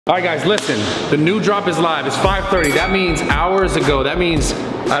All right guys, listen, the new drop is live. It's 5:30. That means hours ago. That means,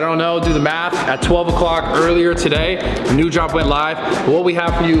 I don't know, do the math, at 12 o'clock earlier today, the new drop went live. What we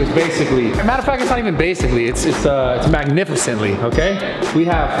have for you is basically, matter of fact, it's not even basically, it's magnificently, okay? We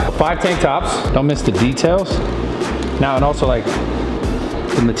have 5 tank tops. Don't miss the details. Now, and also like,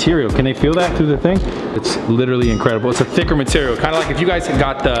 the material, can they feel that through the thing? It's literally incredible. It's a thicker material, kind of like if you guys had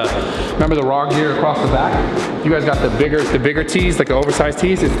got the, remember the raw gear across the back? You guys got the bigger tees, like the oversized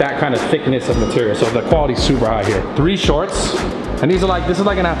tees, it's that kind of thickness of material. So the quality's super high here. 3 shorts, and these are like, this is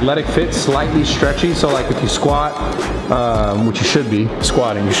like an athletic fit, slightly stretchy, so like if you squat, which you should be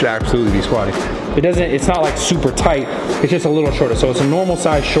squatting, you should absolutely be squatting. It's not like super tight, it's just a little shorter. So it's a normal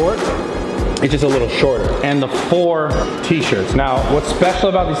size short, it's just a little shorter. And the 4 t-shirts. Now, what's special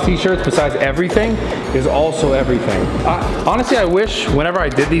about these t-shirts, besides everything, is also everything. Honestly, I wish whenever I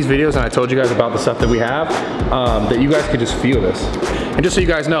did these videos and I told you guys about the stuff that we have, that you guys could just feel this. And just so you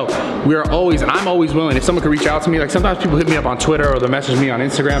guys know, I'm always willing, if someone could reach out to me, like sometimes people hit me up on Twitter or they'll message me on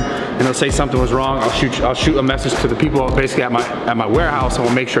Instagram and they'll say something was wrong, I'll shoot a message to the people basically at my warehouse and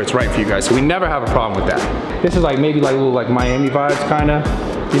we'll make sure it's right for you guys. So we never have a problem with that. This is like maybe like a little like Miami vibes kinda.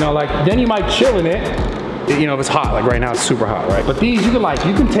 You know, like, then you might chill in it, you know, if it's hot, like right now it's super hot, right? But these, you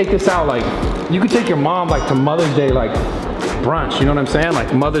can take this out, like, you can take your mom, like, to Mother's Day, like, brunch, you know what I'm saying?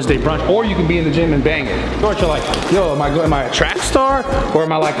 Like, Mother's Day brunch, or you can be in the gym and bang it. Or you're like, yo, am I a track star? Or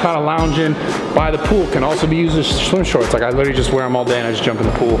am I, like, kind of lounging by the pool? Can also be used as swim shorts. Like, I literally just wear them all day and I just jump in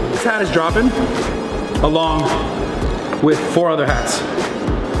the pool. This hat is dropping, along with 4 other hats.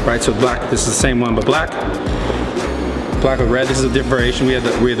 Right, so black, this is the same one, but black with red. This is a different variation. We had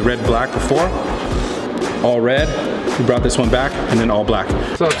the red black before. All red. We brought this one back, and then all black.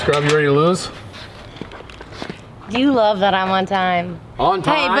 What's up, Scrub? You ready to lose? You love that I'm on time. On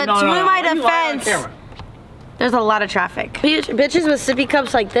time? Hey, but to my defense, there's a lot of traffic. Bitches with sippy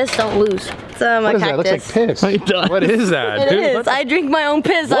cups like this don't lose. It's what is that? It looks like piss. What is that? It is. I drink my own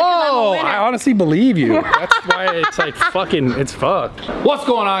piss. Whoa! I honestly believe you. That's why it's like fucking, it's fucked. What's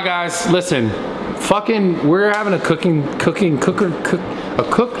going on, guys? Listen. Fucking, we're having a cook. Can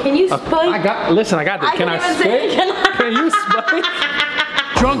you spike? Listen, I got this. Can I spike? Can you spike?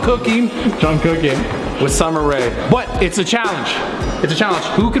 Drunk cooking with Summer Rae. But it's a challenge. It's a challenge.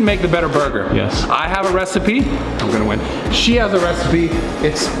 Who can make the better burger? Yes. I have a recipe. I'm gonna win. She has a recipe.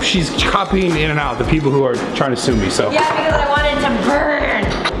 She's copying in and out the people who are trying to sue me. So. Yeah, because I want it to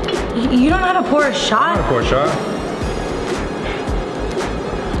burn. You don't know how to pour a shot? I know how to pour a shot.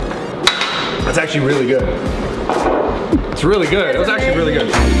 That's actually really good. It's really good. It was actually really good.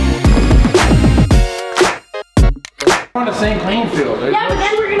 We're on the same playing field. Yeah, but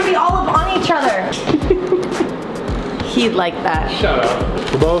then we're gonna be all up on each other. He'd like that. Shut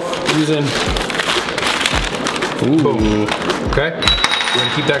up. We're both using. Ooh. Boom. Okay. We're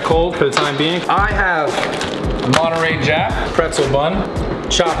gonna keep that cold for the time being. I have Monterey Jack, pretzel bun,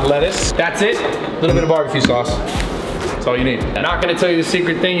 chopped lettuce. That's it. A little bit of barbecue sauce. That's all you need. I'm not gonna tell you the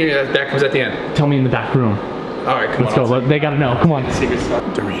secret thing, that comes at the end. Tell me in the back room. All right, come on. Let's go, they gotta know, come on. Secret stuff.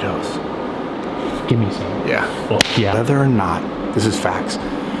 Doritos. Give me some. Yeah. Well, yeah. Whether or not, this is facts.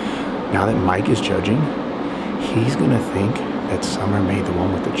 Now that Mike is judging, he's gonna think that Summer made the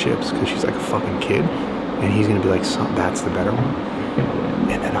one with the chips because she's like a fucking kid. And he's gonna be like, that's the better one.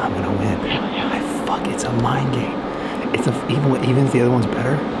 And then I'm gonna win. It's a mind game. Even if the other one's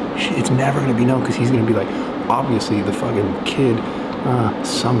better, it's never gonna be known because he's gonna be like, obviously the fucking kid,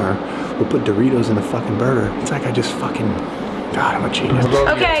 Summer, will put Doritos in the fucking burger. It's like I just fucking, God, I'm a genius.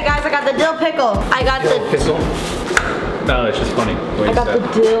 Okay, guys, I got the dill pickle. I got the pickle. No, it's just funny. I got the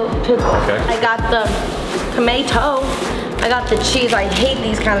dill pickle. Okay. I got the tomato. I got the cheese. I hate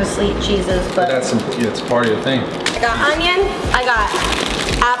these kind of sweet cheeses, but that's it's part of the thing. I got onion. I got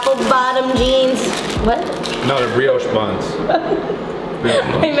apple bottom jeans. What? No, they're brioche buns.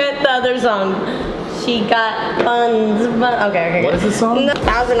 I meant the other song. She got buns. Okay. What is this song?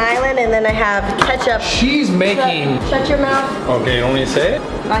 Thousand Island, and then I have ketchup. She's making. Shut your mouth. Okay, you don't need to say it?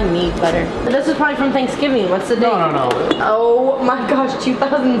 I need butter. This is probably from Thanksgiving. What's the date? No. Oh my gosh,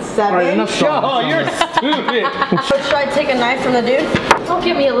 2007. Right, oh, you're stupid. Should I take a knife from the dude? Don't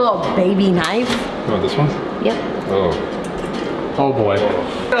give me a little baby knife. You want this one? Yep. Oh boy.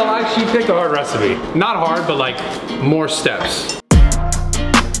 She picked a hard recipe. Not hard, but like more steps.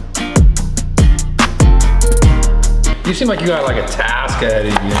 You seem like you got like a task ahead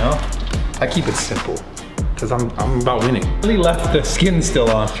of you, you know? I keep it simple, because I'm about winning. I really left the skin still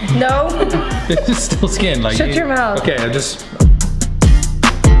on. No. It's just still skin. Like, shut your mouth. Okay, I'm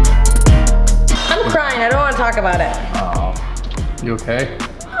crying, I don't want to talk about it. Oh, you okay?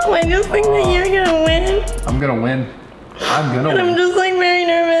 Oh, I just think that you're gonna win. I'm gonna win. I'm gonna And I'm win. just like very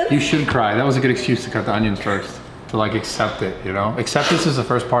nervous. You should cry. That was a good excuse to cut the onions first. To like accept it, you know? Acceptance is the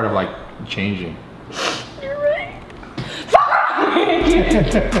first part of like changing. You're right. I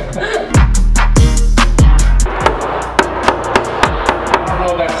don't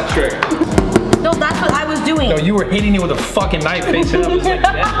know if that's the trick. No, that's what I was doing. No, you were hitting it with a fucking knife facing up. It's like,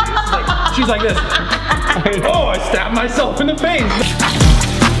 she's like this. Oh, I stabbed myself in the face.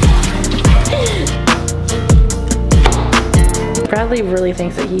 Bradley really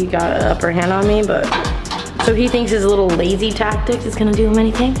thinks that he got an upper hand on me, but so he thinks his little lazy tactics is gonna do him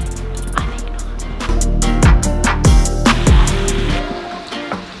anything? I think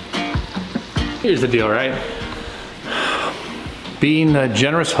not. Here's the deal, right? Being the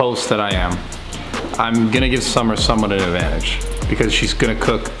generous host that I am, I'm gonna give Summer somewhat an advantage because she's gonna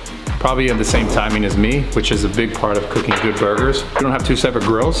cook probably at the same timing as me, which is a big part of cooking good burgers. We don't have two separate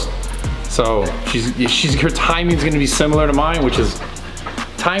grills, so her timing is gonna be similar to mine, which is,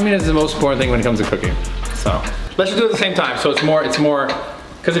 timing is the most important thing when it comes to cooking. So let's just do it at the same time. So it's more,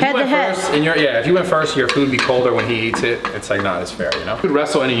 because if you went first, and if you went first, your food would be colder when he eats it. It's like not as fair, you know? If you could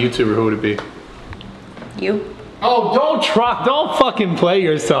wrestle any YouTuber, who would it be? You? Oh, don't fucking play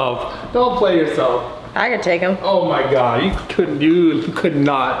yourself. Don't play yourself. I could take him. Oh my God, you could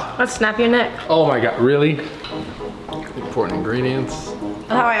not. Let's snap your neck. Oh my God, really? Important ingredients.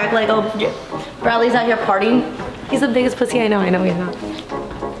 That's how I act like, oh, Bradley's out here partying. He's the biggest pussy I know he's not.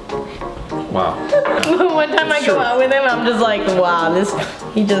 Wow. One time I go out with him, I'm just like, wow,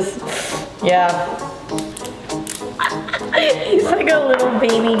 yeah. He's like a little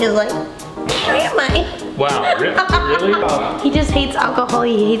baby, just like, where am I? Wow, really? He just hates alcohol,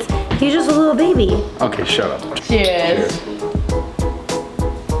 he's just a little baby. Okay, shut up. Cheers.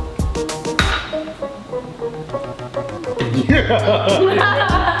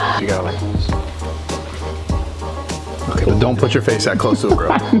 You gotta like this. Okay, but don't put your face that close to the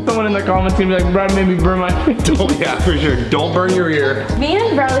grill. Someone in the comments gonna be like, Brad made me burn my face. Yeah, for sure. Don't burn your ear. Me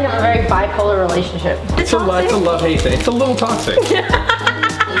and Bradley have a very bipolar relationship. It's a love-hate thing. It's a little toxic.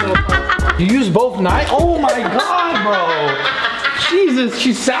 You use both knives? Oh my God, bro. Jesus,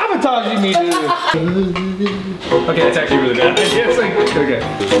 she's sabotaging me, dude. Okay, it's actually really bad. It's like, okay.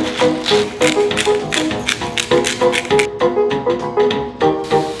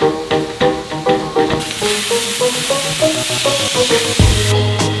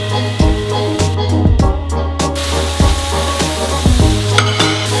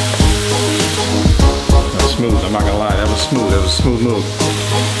 Smooth, I'm not gonna lie, that was smooth. That was a smooth move.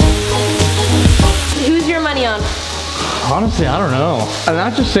 Who's your money on? Honestly, I don't know. I'm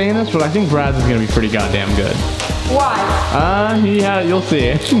not just saying this, but I think Brad's is gonna be pretty goddamn good. Why? Yeah, you'll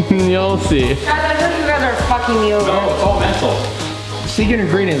see. You'll see. Guys, I think you guys are fucking me over. No, it's all mental. The secret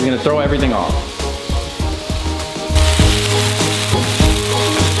ingredient is gonna throw everything off.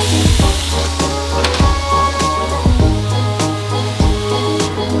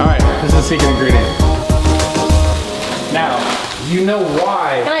 All right, this is the secret ingredient. Now, do you know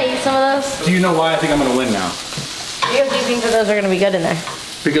why? Can I eat some of those? Do you know why I think I'm gonna win now? Because you think that those are gonna be good in there.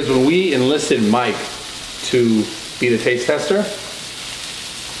 Because when we enlisted Mike to be the taste tester,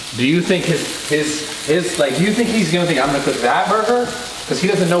 do you think do you think he's gonna think I'm gonna cook that burger? Because he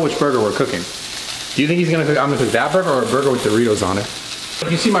doesn't know which burger we're cooking. Do you think I'm gonna cook that burger or a burger with Doritos on it? Do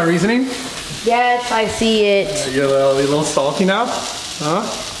you see my reasoning? Yes, I see it. You're a little salty now? Huh?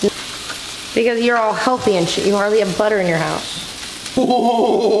 Because you're all healthy and shit. You hardly have butter in your house.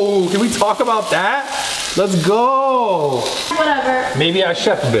 Whoa, can we talk about that? Let's go. Whatever. Maybe I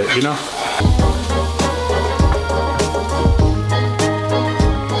chef a bit, you know?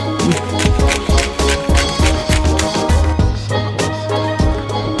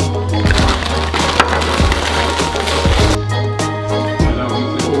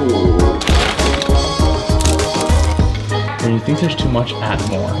 When you think there's too much, add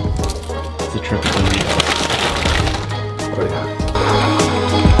more. It's the trick of the Doritos. Oh yeah.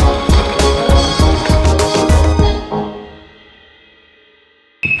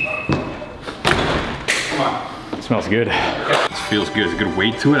 Smells good. This feels good. There's a good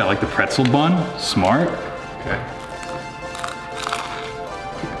weight to it. I like the pretzel bun. Smart. Okay.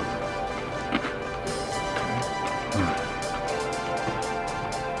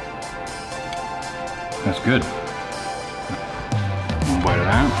 That's good. One bite of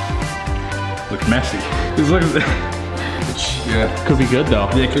that. Looks messy. This looks. Yeah. Could be good though.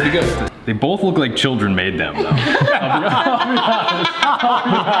 Yeah, it could be good. They both look like children made them though.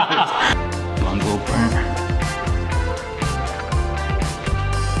 Bun's a little burnt.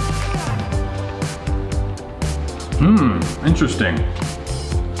 Interesting.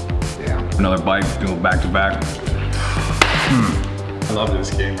 Yeah. Another bite, do it back to back. I love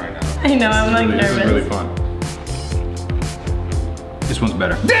this game right now. I know, I'm like This is nervous. really fun. This one's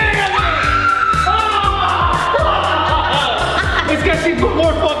better. It's because she put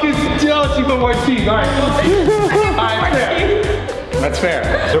more fucking she put more cheese. All right. Alright, fair. That's fair.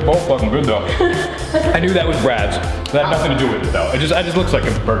 They're both fucking good though. I knew that was Brad's. That had nothing to do with it though. It just looks like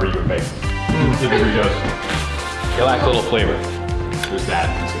a burger you would make. It really does. It lacks a little flavor. There's that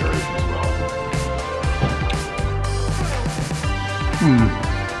consideration as well.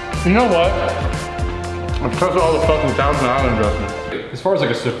 You know what? I'm trusting all the fucking Thousand Island dressing. As far as like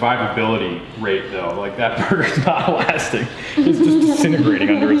a survivability rate though, like that burger's not lasting. It's just disintegrating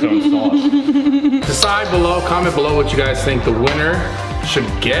under its own sauce. Decide below, comment below what you guys think the winner should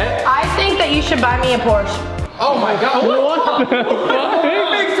get. I think that you should buy me a Porsche. Oh my god, what the fuck? He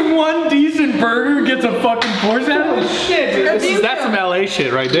makes one decent burger, gets a fucking Porsche out of it? Shit, dude, that's some LA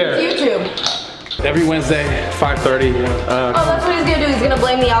shit right there. YouTube. Every Wednesday, 5:30. Oh, that's what he's gonna do. He's gonna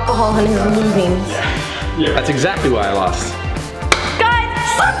blame the alcohol and his losing. Yeah. That's exactly why I lost. Guys,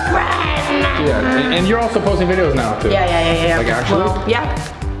 subscribe! Yeah, and you're also posting videos now too. Yeah. Like actually? Well, yeah.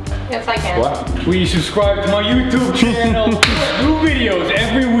 Yes, I can. What? Please subscribe to my YouTube channel. New videos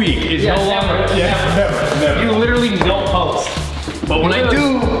every week is no longer. never. Never. You literally don't post. But when I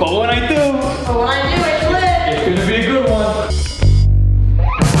do,